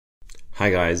Hi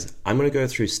guys, I'm going to go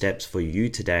through steps for you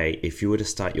today if you were to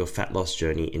start your fat loss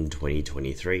journey in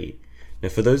 2023. Now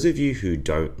for those of you who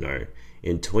don't know,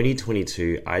 in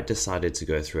 2022 I decided to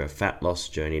go through a fat loss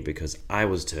journey because I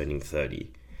was turning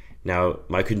 30. Now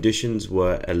my conditions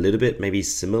were a little bit maybe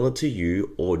similar to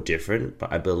you or different,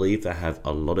 but I believe I have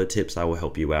a lot of tips that will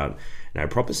help you out. And I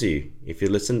promise you, if you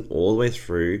listen all the way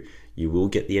through, you will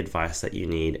get the advice that you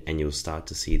need and you'll start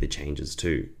to see the changes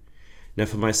too. Now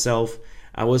for myself,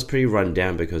 I was pretty run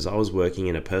down because I was working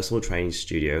in a personal training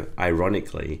studio,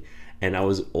 ironically, and I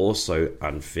was also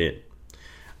unfit.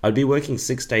 I'd be working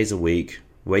 6 days a week,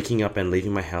 waking up and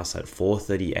leaving my house at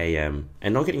 4:30 a.m.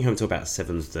 and not getting home till about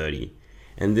 7:30.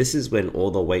 And this is when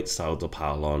all the weight started to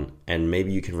pile on, and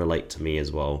maybe you can relate to me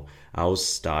as well. I was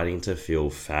starting to feel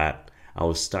fat. I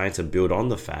was starting to build on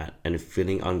the fat and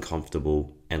feeling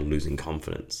uncomfortable and losing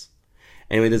confidence.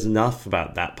 Anyway, there's enough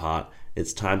about that part.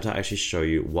 It's time to actually show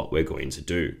you what we're going to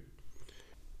do.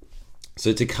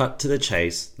 So to cut to the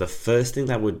chase, the first thing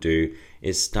that I would do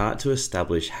is start to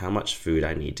establish how much food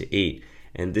I need to eat.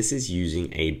 And this is using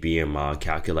a BMR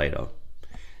calculator.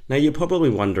 Now you're probably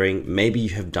wondering, maybe you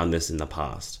have done this in the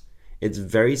past. It's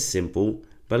very simple,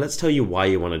 but let's tell you why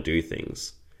you want to do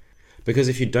things. Because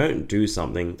if you don't do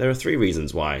something, there are 3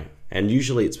 reasons why. And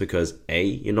usually it's because A,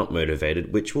 you're not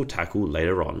motivated, which we'll tackle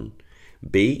later on.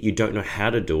 B, you don't know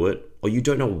how to do it, or you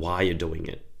don't know why you're doing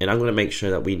it. And I'm going to make sure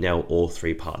that we nail all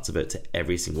 3 parts of it to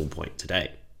every single point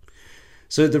today.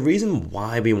 So the reason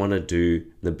why we want to do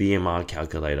the BMR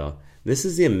calculator, this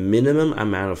is the minimum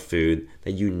amount of food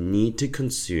that you need to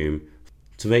consume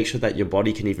to make sure that your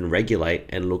body can even regulate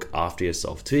and look after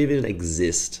yourself, to even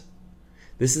exist.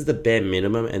 This is the bare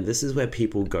minimum, and this is where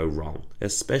people go wrong,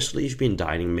 especially if you've been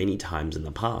dieting many times in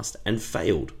the past and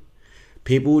failed.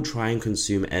 People will try and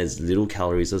consume as little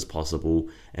calories as possible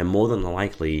and more than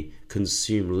likely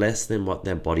consume less than what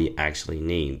their body actually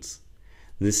needs.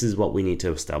 This is what we need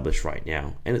to establish right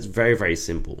now, and it's very, very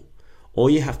simple. All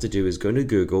you have to do is go to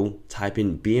Google, type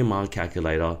in BMR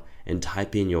calculator, and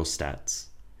type in your stats.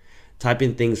 Type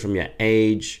in things from your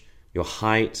age, your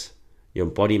height, your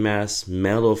body mass,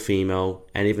 male or female,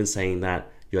 and even saying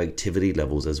that your activity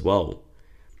levels as well.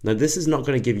 Now this is not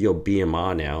going to give you a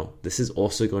BMR now. This is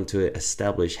also going to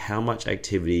establish how much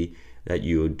activity that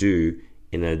you will do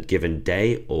in a given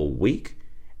day or week,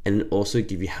 and also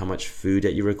give you how much food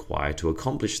that you require to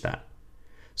accomplish that.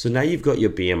 So now you've got your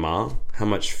BMR, how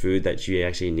much food that you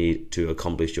actually need to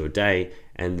accomplish your day,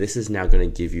 and this is now going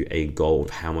to give you a goal of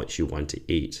how much you want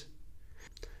to eat.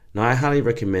 Now I highly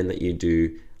recommend that you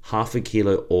do 0.5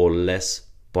 kilo or less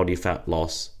body fat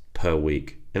loss per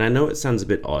week. And I know it sounds a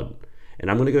bit odd, and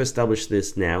I'm going to go establish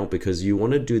this now because you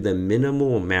want to do the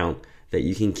minimal amount that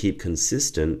you can keep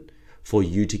consistent for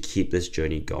you to keep this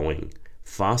journey going.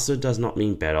 Faster does not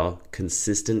mean better.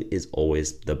 Consistent is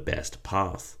always the best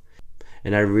path.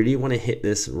 And I really want to hit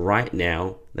this right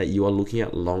now that you are looking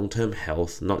at long-term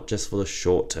health, not just for the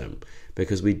short term,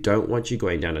 because we don't want you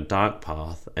going down a dark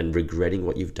path and regretting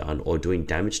what you've done or doing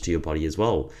damage to your body as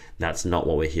well. That's not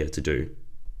what we're here to do.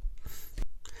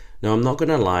 Now, I'm not going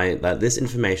to lie that this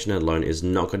information alone is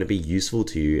not going to be useful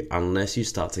to you unless you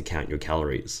start to count your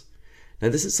calories. Now,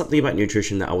 this is something about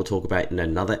nutrition that I will talk about in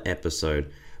another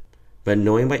episode, but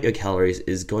knowing about your calories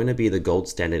is going to be the gold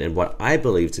standard and what I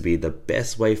believe to be the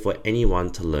best way for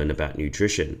anyone to learn about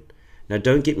nutrition. Now,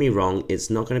 don't get me wrong, it's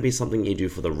not going to be something you do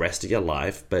for the rest of your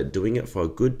life, but doing it for a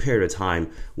good period of time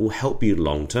will help you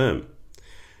long term.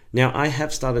 Now, I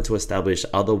have started to establish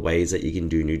other ways that you can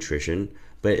do nutrition,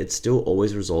 but it still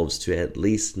always resolves to at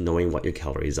least knowing what your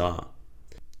calories are.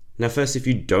 Now, first, if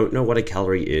you don't know what a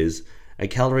calorie is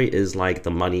like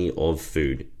the money of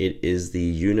food. It is the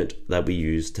unit that we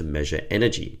use to measure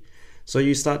energy. So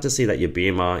you start to see that your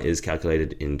BMR is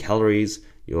calculated in calories,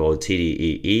 your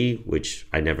TDEE, which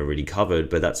I never really covered,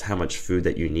 but that's how much food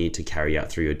that you need to carry out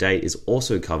through your day, is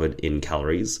also covered in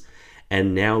calories.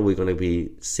 And now we're going to be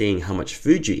seeing how much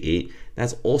food you eat,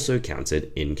 that's also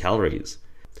counted in calories.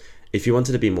 If you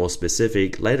wanted to be more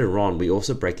specific, later on we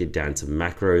also break it down to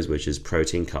macros, which is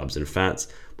protein, carbs, and fats,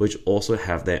 which also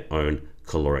have their own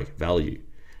caloric value.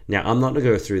 Now, I'm not going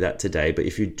to go through that today, but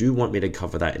if you do want me to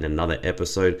cover that in another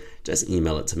episode, just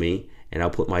email it to me and I'll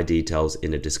put my details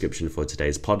in the description for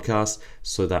today's podcast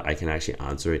so that I can actually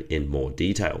answer it in more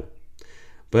detail.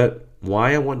 But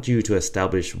why I want you to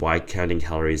establish why counting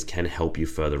calories can help you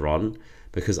further on,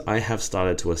 because I have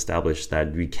started to establish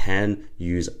that we can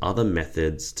use other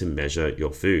methods to measure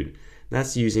your food.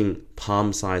 That's using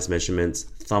palm size measurements,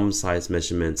 thumb size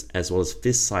measurements, as well as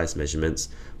fist size measurements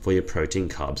for your protein,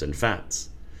 carbs, and fats.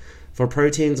 For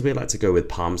proteins, we like to go with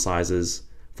palm sizes.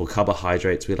 For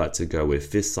carbohydrates, we like to go with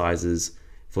fist sizes.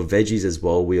 For veggies as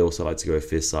well, we also like to go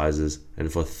fist sizes,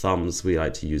 and for thumbs, we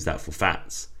like to use that for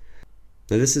fats.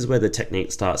 Now this is where the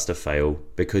technique starts to fail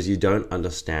because you don't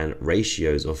understand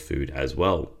ratios of food as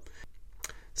well.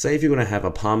 Say if you're going to have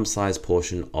a palm-sized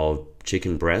portion of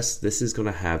chicken breast, this is going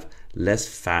to have less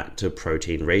fat to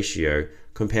protein ratio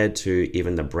compared to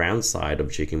even the brown side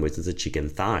of chicken, which is the chicken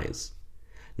thighs.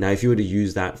 Now if you were to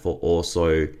use that for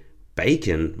also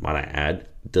bacon, might I add,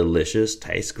 delicious,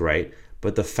 tastes great,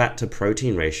 but the fat to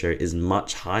protein ratio is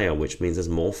much higher, which means there's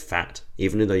more fat,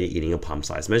 even though you're eating a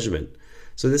palm-sized measurement.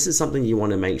 So this is something you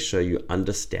want to make sure you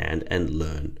understand and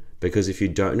learn, because if you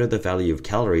don't know the value of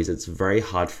calories, it's very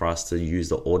hard for us to use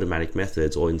the automatic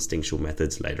methods or instinctual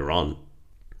methods later on.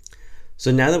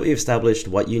 So now that we've established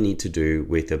what you need to do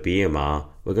with the BMR,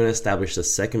 we're going to establish the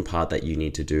second part that you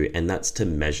need to do, and that's to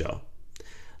measure.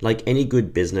 Like any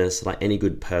good business, like any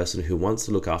good person who wants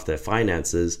to look after their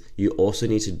finances, you also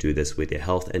need to do this with your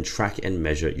health and track and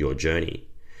measure your journey.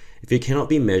 If it cannot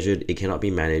be measured, it cannot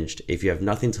be managed. If you have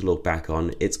nothing to look back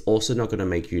on, it's also not going to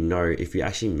make you know if you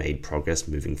actually made progress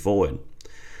moving forward.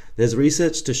 There's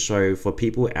research to show for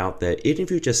people out there, even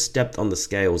if you just stepped on the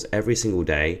scales every single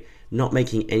day, not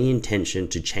making any intention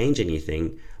to change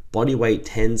anything, body weight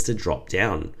tends to drop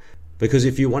down. Because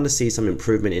if you want to see some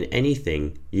improvement in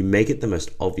anything, you make it the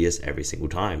most obvious every single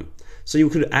time. So you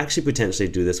could actually potentially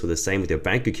do this with the same with your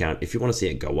bank account if you want to see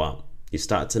it go up. You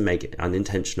start to make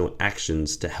unintentional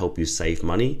actions to help you save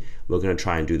money. We're going to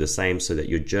try and do the same so that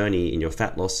your journey in your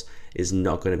fat loss is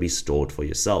not going to be stored for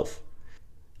yourself.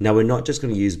 Now, we're not just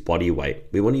going to use body weight.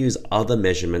 We want to use other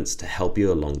measurements to help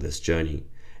you along this journey.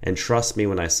 And trust me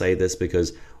when I say this,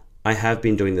 because I have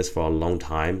been doing this for a long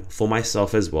time, for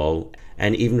myself as well,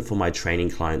 and even for my training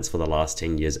clients for the last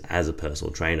 10 years as a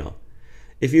personal trainer.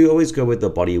 If you always go with the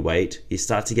body weight, you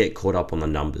start to get caught up on the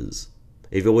numbers.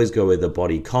 If you always go with the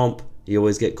body comp, you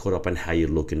always get caught up on how you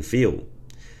look and feel.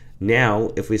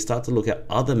 Now, if we start to look at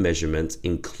other measurements,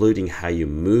 including how you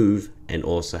move and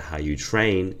also how you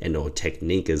train and or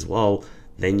technique as well,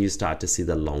 then you start to see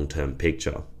the long-term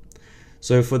picture.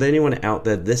 So for anyone out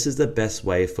there, this is the best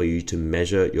way for you to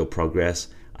measure your progress.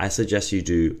 I suggest you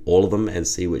do all of them and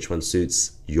see which one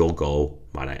suits your goal,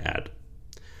 might I add.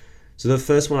 So the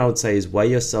first one I would say is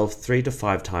weigh yourself 3 to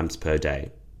 5 times per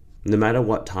day. No matter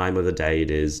what time of the day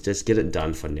it is, just get it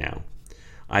done for now.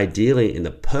 Ideally in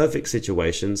the perfect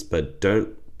situations, but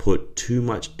don't put too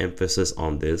much emphasis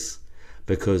on this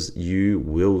because you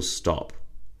will stop.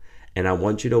 And I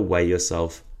want you to weigh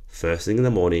yourself first thing in the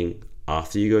morning,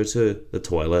 after you go to the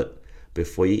toilet,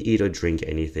 before you eat or drink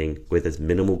anything, with as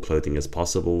minimal clothing as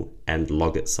possible, and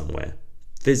log it somewhere.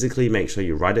 Physically make sure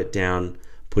you write it down,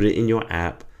 put it in your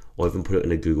app, or even put it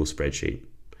in a Google spreadsheet.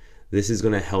 This is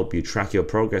going to help you track your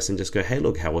progress and just go, hey,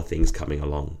 look, how are things coming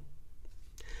along?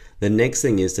 The next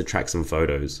thing is to track some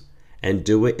photos and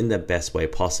do it in the best way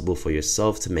possible for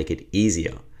yourself to make it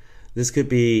easier. This could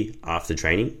be after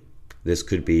training. This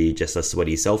could be just a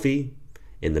sweaty selfie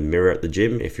in the mirror at the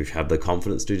gym if you have the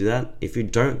confidence to do that. If you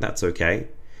don't, that's okay.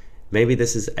 Maybe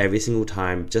this is every single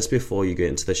time just before you get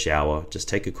into the shower. Just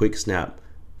take a quick snap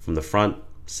from the front,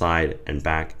 side, and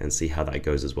back and see how that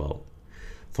goes as well.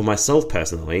 For myself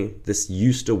personally, this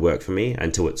used to work for me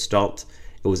until it stopped.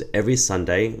 It was every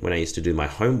Sunday when I used to do my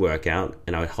home workout,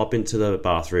 and I would hop into the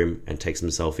bathroom and take some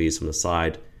selfies from the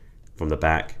side, from the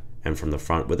back, and from the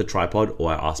front with a tripod,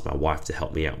 or I asked my wife to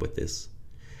help me out with this.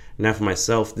 Now for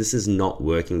myself, this is not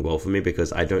working well for me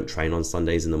because I don't train on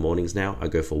Sundays in the mornings now. I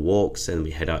go for walks and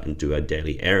we head out and do our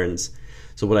daily errands.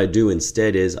 So what I do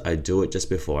instead is I do it just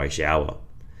before I shower.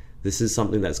 This is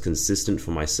something that's consistent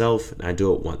for myself, and I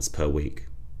do it once per week.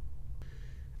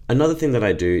 Another thing that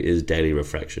I do is daily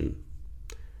reflection.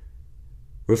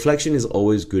 Reflection is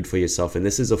always good for yourself, and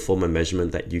this is a form of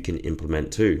measurement that you can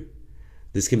implement too.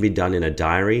 This can be done in a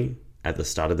diary, at the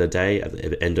start of the day, at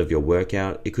the end of your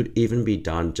workout. It could even be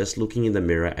done just looking in the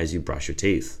mirror as you brush your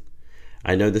teeth.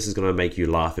 I know this is going to make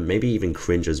you laugh and maybe even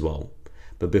cringe as well.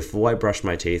 But before I brush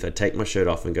my teeth, I take my shirt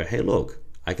off and go, hey look,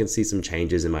 I can see some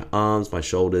changes in my arms, my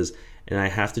shoulders, and I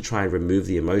have to try and remove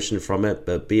the emotion from it,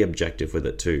 but be objective with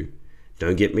it too.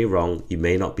 Don't get me wrong, you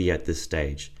may not be at this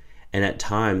stage. And at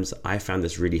times, I found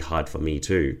this really hard for me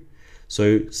too.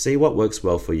 So see what works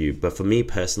well for you. But for me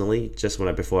personally, just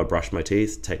before I brush my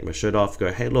teeth, take my shirt off,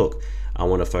 go, hey look, I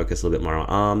want to focus a little bit more on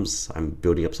arms. I'm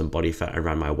building up some body fat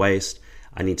around my waist.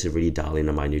 I need to really dial in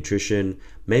on my nutrition.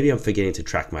 Maybe I'm forgetting to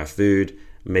track my food.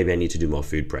 Maybe I need to do more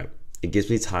food prep. It gives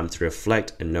me time to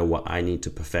reflect and know what I need to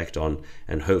perfect on.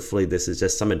 And hopefully this is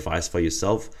just some advice for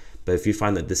yourself. But if you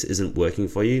find that this isn't working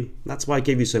for you, that's why I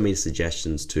gave you so many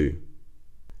suggestions too.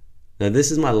 Now,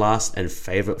 this is my last and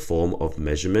favorite form of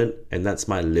measurement, and that's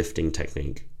my lifting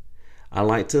technique. I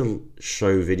like to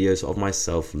show videos of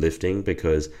myself lifting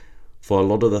because for a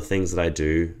lot of the things that I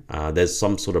do, there's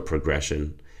some sort of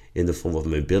progression in the form of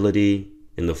mobility,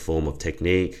 in the form of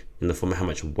technique, in the form of how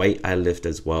much weight I lift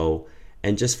as well.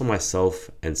 And just for myself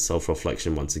and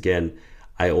self-reflection, once again,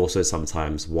 I also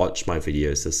sometimes watch my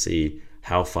videos to see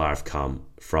how far I've come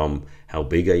from how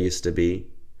big I used to be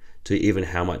to even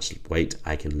how much weight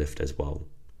I can lift as well.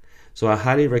 So I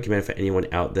highly recommend for anyone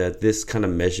out there, this kind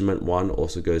of measurement one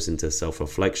also goes into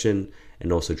self-reflection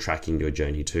and also tracking your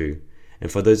journey too.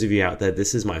 And for those of you out there,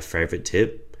 this is my favorite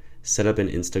tip. Set up an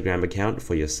Instagram account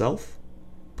for yourself,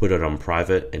 put it on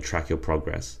private and track your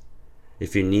progress.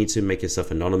 If you need to, make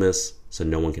yourself anonymous so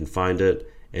no one can find it,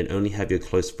 and only have your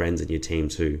close friends in your team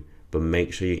too, but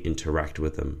make sure you interact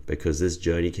with them because this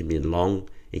journey can be long,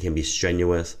 it can be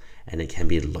strenuous, and it can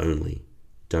be lonely.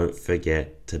 Don't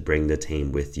forget to bring the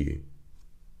team with you.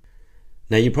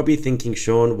 Now you're probably thinking,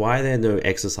 Sean, why are there no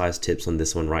exercise tips on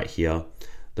this one right here?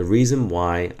 The reason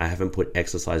why I haven't put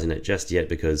exercise in it just yet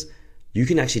because you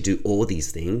can actually do all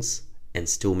these things and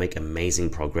still make amazing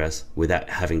progress without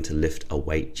having to lift a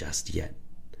weight just yet.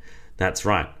 That's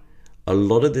right. A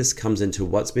lot of this comes into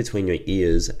what's between your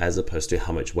ears as opposed to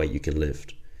how much weight you can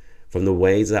lift. From the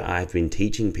ways that I've been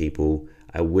teaching people,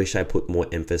 I wish I put more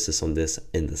emphasis on this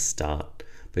in the start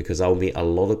because I will meet a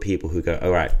lot of people who go,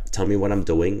 all right, tell me what I'm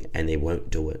doing, and they won't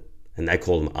do it. And I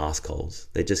call them askholes.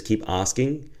 They just keep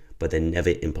asking, but they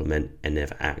never implement and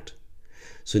never act.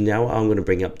 So now I'm going to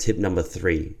bring up tip number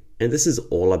 3. And this is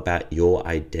all about your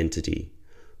identity.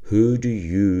 Who do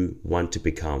you want to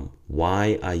become?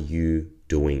 Why are you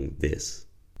doing this?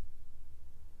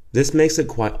 This makes it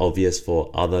quite obvious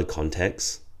for other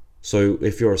contexts. So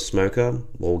if you're a smoker,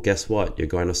 well, guess what? You're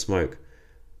going to smoke.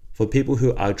 For people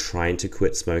who are trying to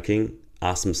quit smoking,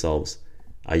 ask themselves,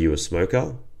 are you a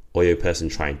smoker or are you a person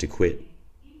trying to quit?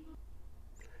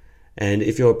 And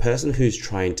if you're a person who's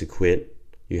trying to quit,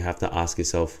 you have to ask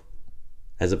yourself,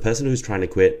 as a person who's trying to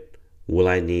quit, will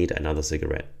I need another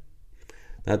cigarette?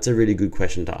 That's a really good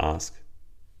question to ask.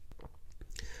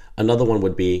 Another one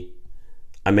would be,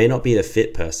 I may not be the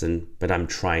fit person, but I'm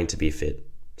trying to be fit.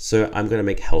 So I'm going to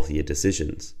make healthier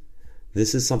decisions.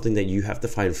 This is something that you have to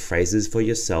find phrases for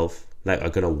yourself that are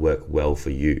going to work well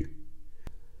for you.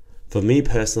 For me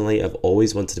personally, I've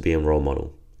always wanted to be a role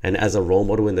model. And as a role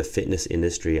model in the fitness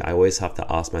industry, I always have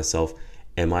to ask myself,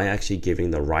 am I actually giving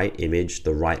the right image,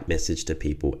 the right message to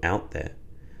people out there?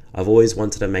 I've always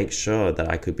wanted to make sure that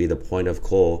I could be the point of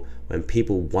call when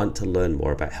people want to learn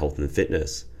more about health and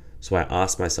fitness. So I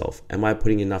ask myself, am I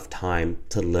putting enough time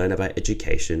to learn about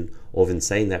education, or even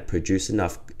saying that produce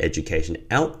enough education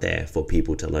out there for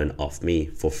people to learn off me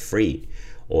for free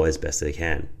or as best they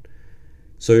can?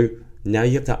 So now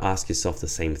you have to ask yourself the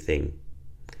same thing.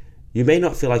 You may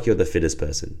not feel like you're the fittest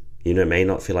person. You may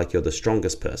not feel like you're the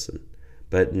strongest person.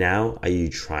 But now, are you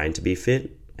trying to be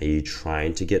fit? Are you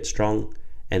trying to get strong?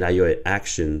 And are your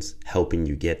actions helping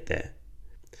you get there?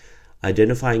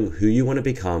 Identifying who you want to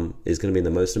become is going to be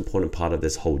the most important part of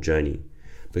this whole journey.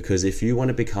 Because if you want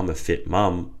to become a fit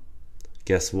mum,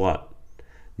 guess what?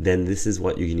 Then this is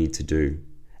what you need to do.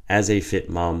 As a fit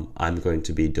mum, I'm going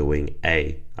to be doing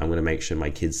I'm going to make sure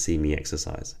my kids see me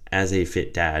exercise. As a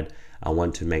fit dad, I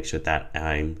want to make sure that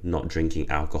I'm not drinking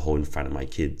alcohol in front of my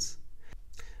kids.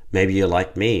 Maybe you're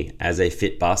like me. As a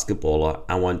fit basketballer,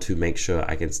 I want to make sure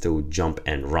I can still jump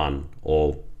and run,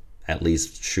 or at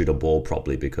least shoot a ball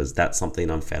properly, because that's something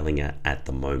I'm failing at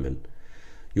the moment.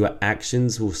 Your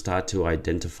actions will start to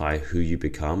identify who you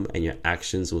become, and your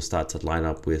actions will start to line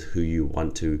up with who you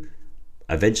want to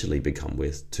eventually become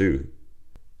with too.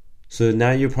 So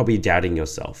now you're probably doubting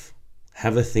yourself.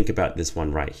 Have a think about this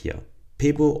one right here.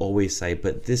 People always say,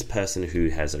 but this person who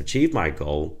has achieved my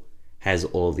goal has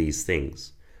all these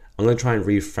things. I'm going to try and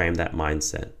reframe that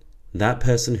mindset. That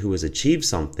person who has achieved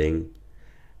something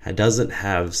doesn't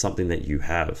have something that you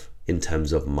have in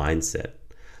terms of mindset.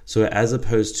 So as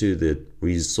opposed to the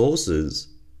resources,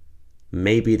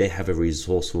 maybe they have a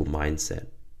resourceful mindset.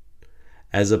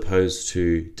 As opposed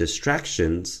to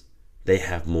distractions, they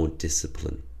have more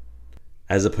discipline.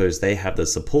 As opposed, they have the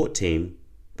support team,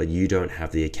 but you don't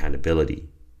have the accountability.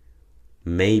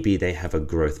 Maybe they have a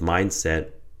growth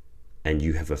mindset and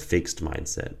you have a fixed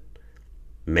mindset.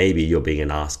 Maybe you're being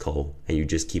an asshole and you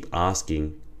just keep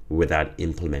asking without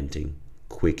implementing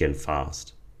quick and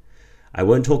fast. I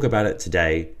won't talk about it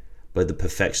today, but the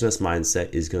perfectionist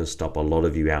mindset is going to stop a lot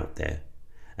of you out there.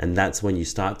 And that's when you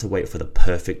start to wait for the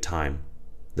perfect time,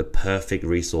 the perfect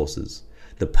resources,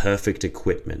 the perfect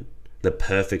equipment, the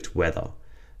perfect weather.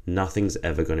 Nothing's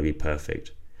ever going to be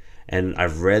perfect. And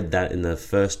I've read that in the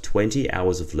first 20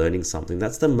 hours of learning something,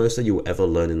 that's the most that you'll ever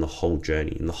learn in the whole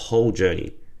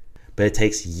journey. But it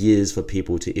takes years for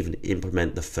people to even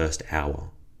implement the first hour.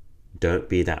 Don't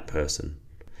be that person.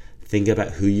 Think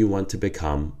about who you want to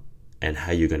become and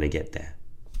how you're going to get there.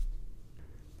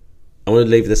 I want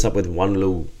to leave this up with one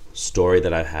little story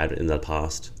that I've had in the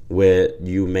past where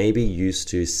you may be used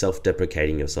to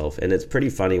self-deprecating yourself, and it's pretty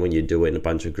funny when you do it in a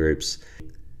bunch of groups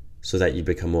so that you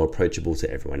become more approachable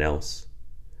to everyone else.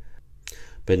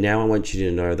 But now I want you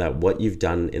to know that what you've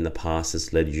done in the past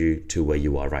has led you to where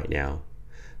you are right now.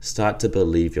 Start to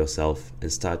believe yourself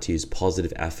and start to use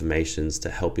positive affirmations to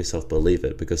help yourself believe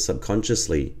it, because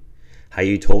subconsciously, how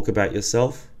you talk about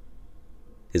yourself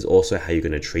is also how you're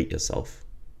going to treat yourself.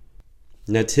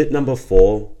 Now, tip number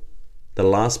 4, the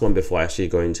last one before I actually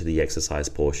go into the exercise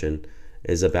portion,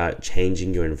 is about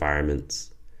changing your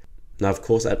environments. Now, of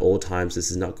course, at all times,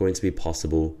 this is not going to be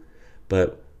possible,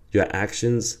 but your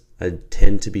actions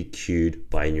tend to be cued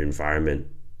by your environment,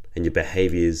 and your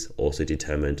behaviors also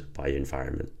determined by your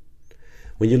environment.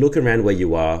 When you look around where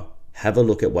you are, have a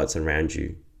look at what's around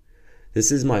you.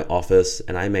 This is my office,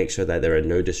 and I make sure that there are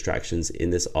no distractions in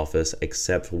this office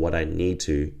except for what I need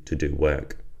to do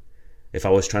work. If I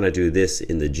was trying to do this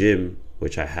in the gym,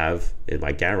 which I have in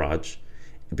my garage,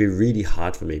 it'd be really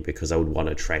hard for me because I would want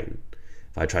to train.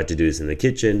 If I tried to do this in the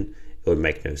kitchen, it would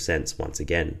make no sense once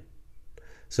again.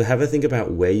 So have a think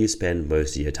about where you spend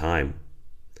most of your time.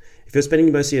 If you're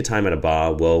spending most of your time at a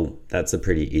bar, well, that's a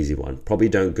pretty easy one. Probably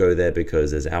don't go there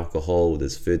because there's alcohol,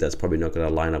 there's food that's probably not going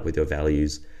to line up with your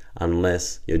values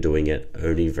unless you're doing it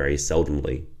only very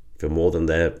seldomly. If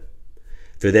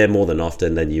you're there more than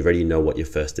often, then you already know what your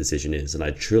first decision is. And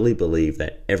I truly believe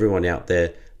that everyone out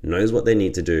there knows what they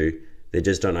need to do. They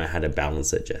just don't know how to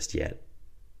balance it just yet.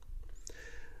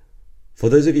 For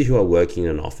those of you who are working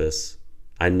in an office,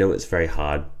 I know it's very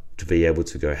hard to be able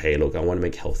to go, hey, look, I want to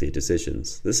make healthier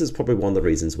decisions. This is probably one of the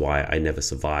reasons why I never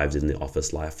survived in the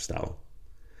office lifestyle.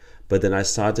 But then I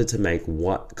started to make,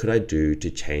 what could I do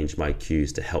to change my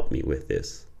cues to help me with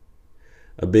this?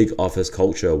 A big office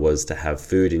culture was to have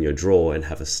food in your drawer and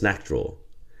have a snack drawer.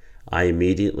 I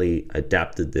immediately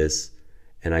adapted this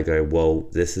and I go, well,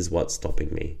 this is what's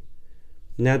stopping me.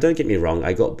 Now, don't get me wrong,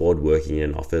 I got bored working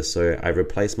in an office, so I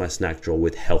replaced my snack drawer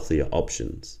with healthier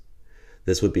options.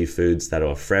 This would be foods that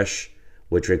are fresh,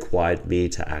 which required me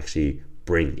to actually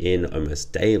bring in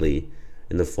almost daily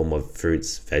in the form of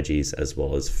fruits, veggies, as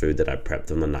well as food that I prepped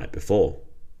them the night before,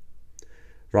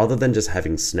 rather than just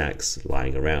having snacks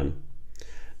lying around.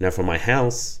 Now, for my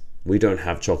house, we don't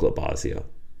have chocolate bars here.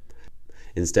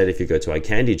 Instead, if you go to our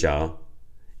candy jar,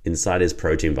 inside is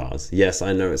protein bars. Yes,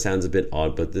 I know it sounds a bit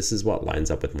odd, but this is what lines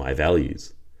up with my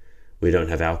values. We don't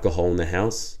have alcohol in the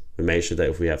house. We make sure that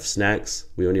if we have snacks,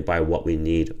 we only buy what we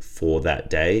need for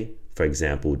that day. For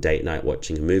example, date night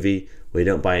watching a movie, we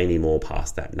don't buy any more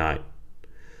past that night.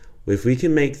 If we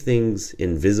can make things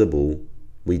invisible,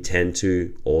 we tend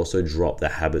to also drop the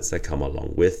habits that come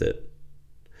along with it.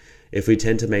 If we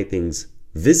tend to make things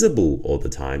visible all the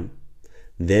time,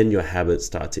 then your habits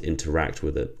start to interact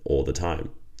with it all the time.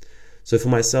 So for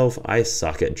myself, I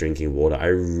suck at drinking water. I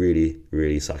really,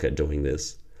 really suck at doing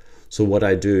this. So what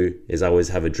I do is I always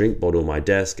have a drink bottle on my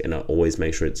desk and I always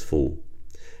make sure it's full.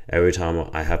 Every time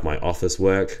I have my office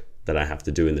work that I have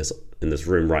to do in this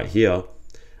room right here,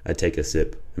 I take a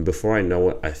sip. And before I know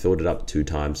it, I filled it up 2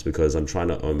 times because I'm trying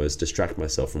to almost distract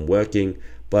myself from working,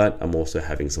 but I'm also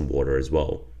having some water as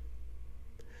well.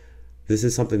 This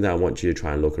is something that I want you to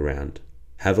try and look around.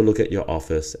 Have a look at your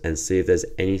office and see if there's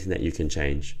anything that you can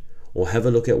change. Or have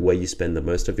a look at where you spend the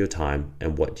most of your time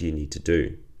and what do you need to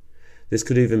do. This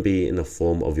could even be in the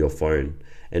form of your phone.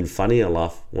 And funny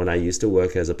enough, when I used to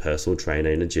work as a personal trainer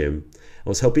in a gym, I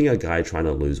was helping a guy trying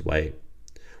to lose weight.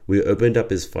 We opened up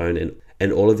his phone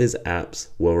and all of his apps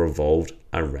were revolved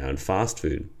around fast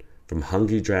food, from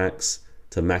Hungry Jacks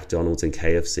to McDonald's and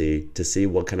KFC, to see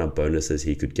what kind of bonuses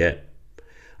he could get.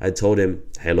 I told him,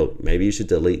 hey look, maybe you should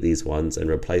delete these ones and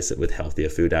replace it with healthier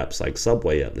food apps like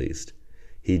Subway at least.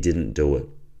 He didn't do it.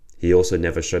 He also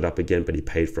never showed up again, but he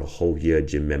paid for a whole year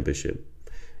gym membership.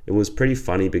 It was pretty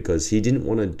funny because he didn't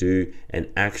want to do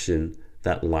an action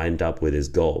that lined up with his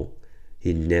goal.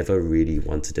 He never really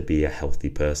wanted to be a healthy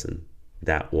person.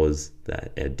 That was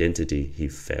the identity he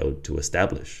failed to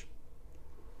establish.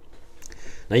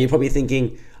 Now you're probably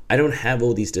thinking, I don't have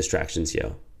all these distractions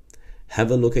here.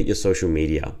 Have a look at your social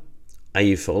media. Are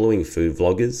you following food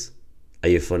vloggers? Are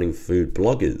you following food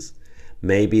bloggers?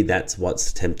 Maybe that's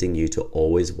what's tempting you to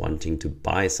always wanting to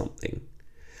buy something.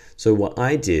 So what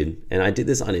I did, and I did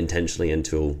this unintentionally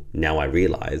until now I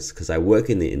realize, because I work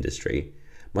in the industry,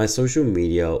 My social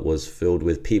media was filled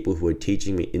with people who were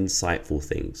teaching me insightful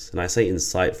things. And I say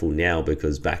insightful now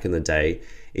because back in the day,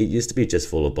 it used to be just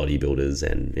full of bodybuilders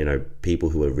and, people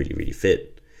who were really, really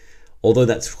fit. Although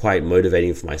that's quite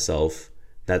motivating for myself,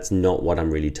 that's not what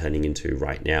I'm really turning into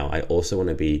right now. I also want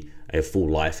to be a full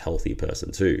life healthy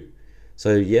person too.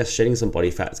 So yes, shedding some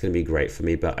body fat is going to be great for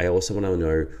me, but I also want to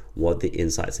know what the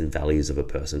insights and values of a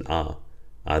person are.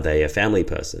 Are they a family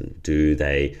person? Do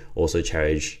they also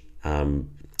cherish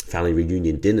family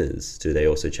reunion dinners? Do they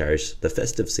also cherish the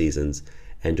festive seasons?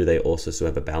 And do they also still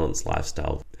have a balanced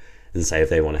lifestyle? And say if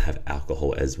they want to have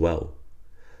alcohol as well.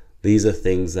 These are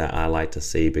things that I like to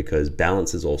see because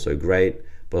balance is also great,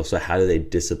 but also how do they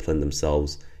discipline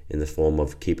themselves in the form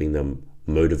of keeping them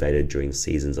motivated during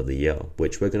seasons of the year,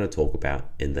 which we're going to talk about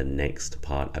in the next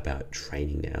part about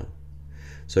training now.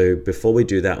 So before we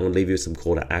do that, I'm going to leave you some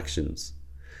call to actions.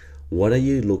 What are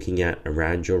you looking at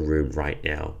around your room right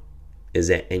now? Is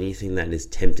there anything that is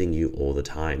tempting you all the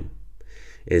time?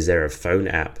 Is there a phone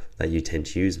app that you tend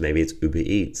to use? Maybe it's Uber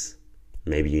Eats.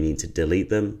 Maybe you need to delete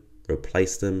them,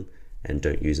 replace them, and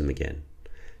don't use them again.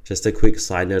 Just a quick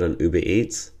side note on Uber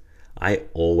Eats. I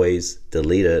always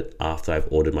delete it after I've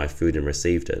ordered my food and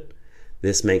received it.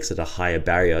 This makes it a higher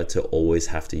barrier to always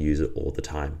have to use it all the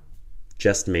time.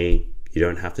 Just me, you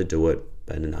don't have to do it,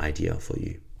 but an idea for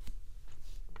you.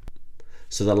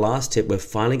 So the last tip, we're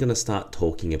finally going to start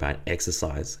talking about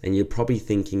exercise. And you're probably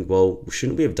thinking, well,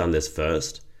 shouldn't we have done this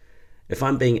first? If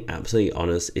I'm being absolutely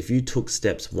honest, if you took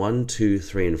steps 1, 2,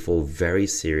 3, and 4 very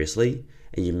seriously,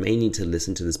 and you may need to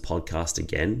listen to this podcast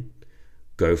again,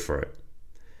 go for it.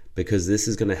 Because this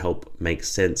is going to help make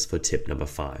sense for tip number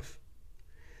 5.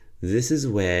 This is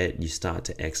where you start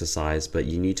to exercise, but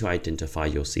you need to identify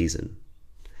your season.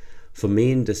 For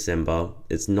me in December,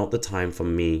 it's not the time for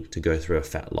me to go through a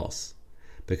fat loss.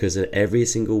 Because in every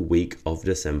single week of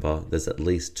December, there's at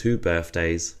least 2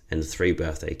 birthdays and 3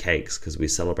 birthday cakes because we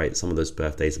celebrate some of those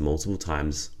birthdays multiple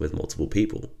times with multiple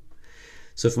people.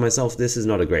 So for myself, this is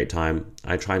not a great time.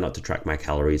 I try not to track my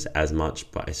calories as much,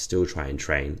 but I still try and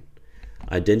train.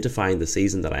 Identifying the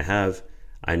season that I have,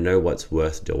 I know what's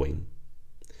worth doing.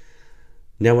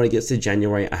 Now when it gets to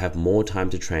January, I have more time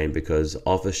to train because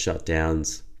office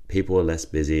shutdowns, people are less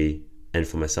busy, and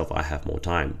for myself, I have more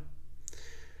time.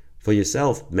 For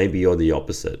yourself, maybe you're the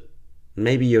opposite.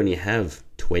 Maybe you only have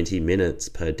 20 minutes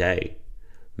per day.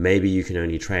 Maybe you can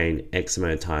only train X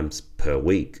amount of times per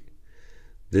week.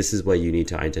 This is where you need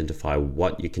to identify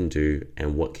what you can do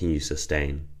and what can you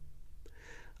sustain.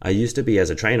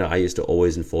 As a trainer, I used to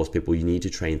always enforce people, you need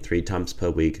to train 3 times per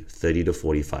week, 30 to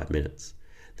 45 minutes.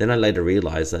 Then I later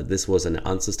realized that this was an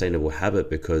unsustainable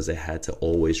habit because they had to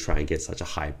always try and get such a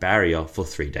high barrier for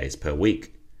 3 days per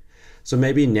week. So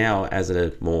maybe now as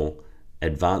a more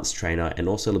advanced trainer and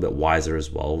also a little bit wiser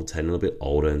as well, turning a little bit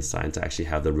older and starting to actually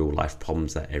have the real life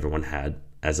problems that everyone had,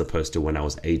 as opposed to when I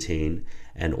was 18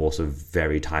 and also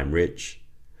very time rich.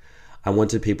 I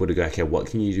wanted people to go, okay, what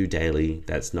can you do daily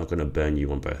that's not going to burn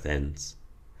you on both ends?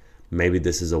 Maybe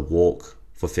this is a walk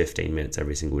for 15 minutes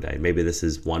every single day. Maybe this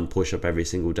is 1 push-up every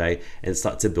single day and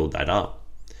start to build that up.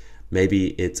 Maybe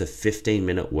it's a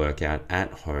 15-minute workout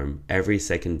at home every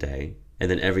second day, and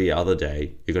then every other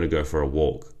day you're going to go for a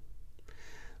walk.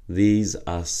 These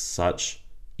are such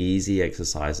easy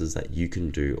exercises that you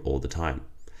can do all the time.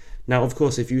 Now, of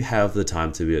course, if you have the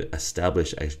time to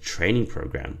establish a training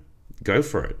program, go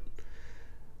for it.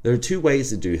 There are 2 ways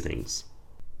to do things.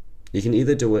 You can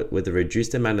either do it with a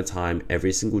reduced amount of time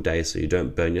every single day so you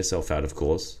don't burn yourself out, of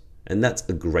course, and that's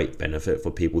a great benefit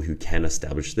for people who can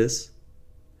establish this.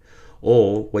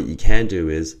 Or what you can do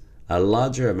is a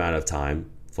larger amount of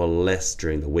time for less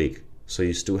during the week, so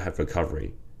you still have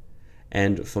recovery.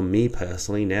 And for me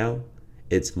personally now,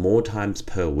 it's more times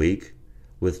per week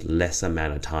with less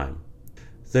amount of time.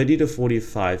 30 to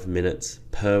 45 minutes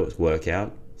per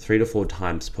workout, 3 to 4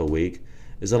 times per week,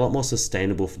 is a lot more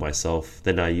sustainable for myself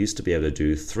than I used to be able to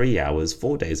do 3 hours,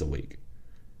 4 days a week.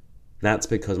 That's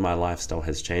because my lifestyle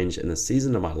has changed and the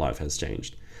season of my life has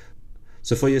changed.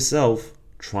 So for yourself,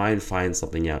 try and find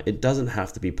something out. It doesn't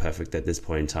have to be perfect at this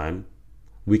point in time.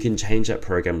 We can change that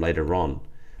program later on,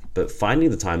 but finding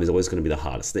the time is always going to be the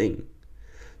hardest thing.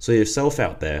 So yourself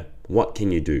out there, what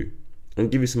can you do? I'll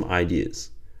give you some ideas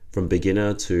from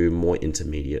beginner to more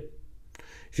intermediate.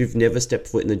 If you've never stepped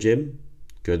foot in the gym,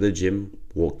 go to the gym,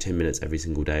 walk 10 minutes every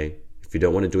single day. If you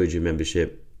don't want to do a gym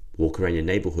membership, walk around your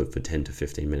neighborhood for 10 to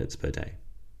 15 minutes per day.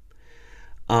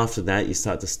 After that, you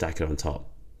start to stack it on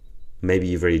top. Maybe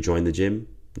you've already joined the gym.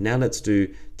 Now let's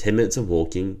do 10 minutes of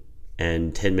walking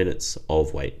and 10 minutes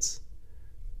of weights.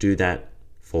 Do that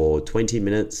for 20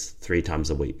 minutes 3 times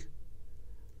a week.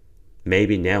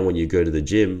 Maybe now when you go to the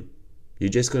gym, you're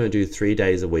just going to do 3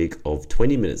 days a week of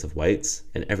 20 minutes of weights,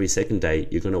 and every second day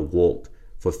you're going to walk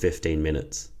for 15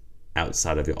 minutes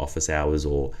outside of your office hours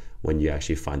or when you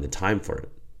actually find the time for it.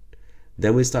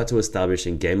 Then we start to establish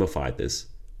and gamify this.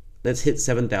 Let's hit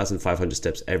 7,500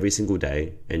 steps every single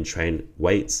day and train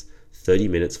weights 30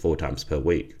 minutes 4 times per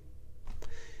week.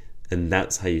 And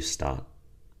that's how you start.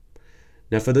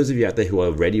 Now, for those of you out there who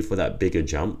are ready for that bigger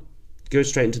jump, go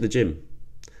straight into the gym.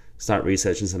 Start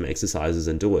researching some exercises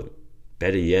and do it.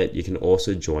 Better yet, you can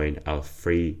also join our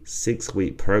free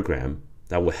 6-week program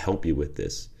that will help you with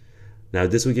this. Now,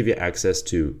 this will give you access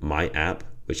to my app,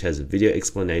 which has video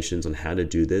explanations on how to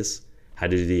do this, how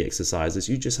to do the exercises.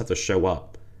 You just have to show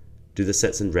up, do the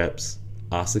sets and reps,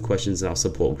 ask the questions in our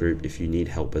support group if you need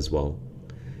help as well.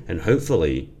 And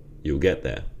hopefully, you'll get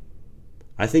there.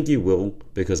 I think you will,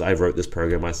 because I wrote this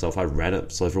program myself. I ran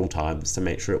it several times to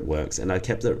make sure it works, and I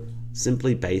kept it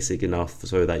simply basic enough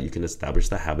so that you can establish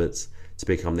the habits to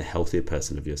become the healthier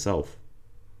person of yourself.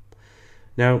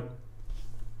 Now,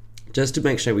 just to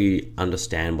make sure we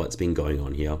understand what's been going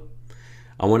on here,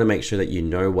 I want to make sure that you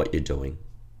know what you're doing.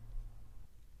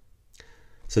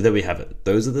 So there we have it.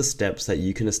 Those are the steps that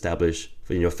you can establish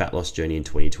for your fat loss journey in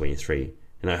 2023,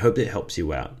 and I hope it helps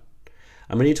you out.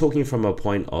 I'm only talking from a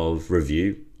point of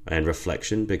review and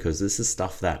reflection because this is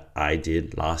stuff that I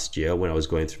did last year when I was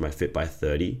going through my Fit by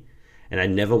 30, and I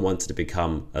never wanted to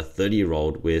become a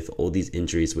 30-year-old with all these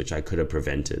injuries which I could have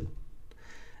prevented.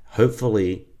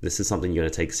 Hopefully, this is something you're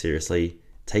going to take seriously,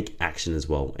 take action as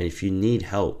well, and if you need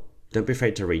help, don't be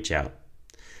afraid to reach out.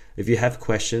 If you have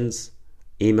questions,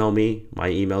 email me. My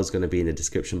email is going to be in the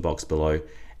description box below,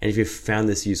 and if you found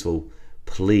this useful,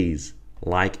 please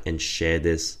like and share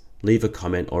this. Leave a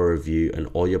comment or a review on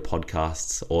all your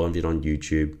podcasts or on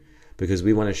YouTube, because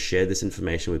we want to share this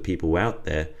information with people out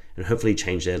there and hopefully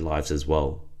change their lives as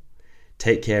well.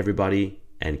 Take care, everybody,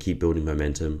 and keep building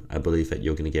momentum. I believe that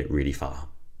you're going to get really far.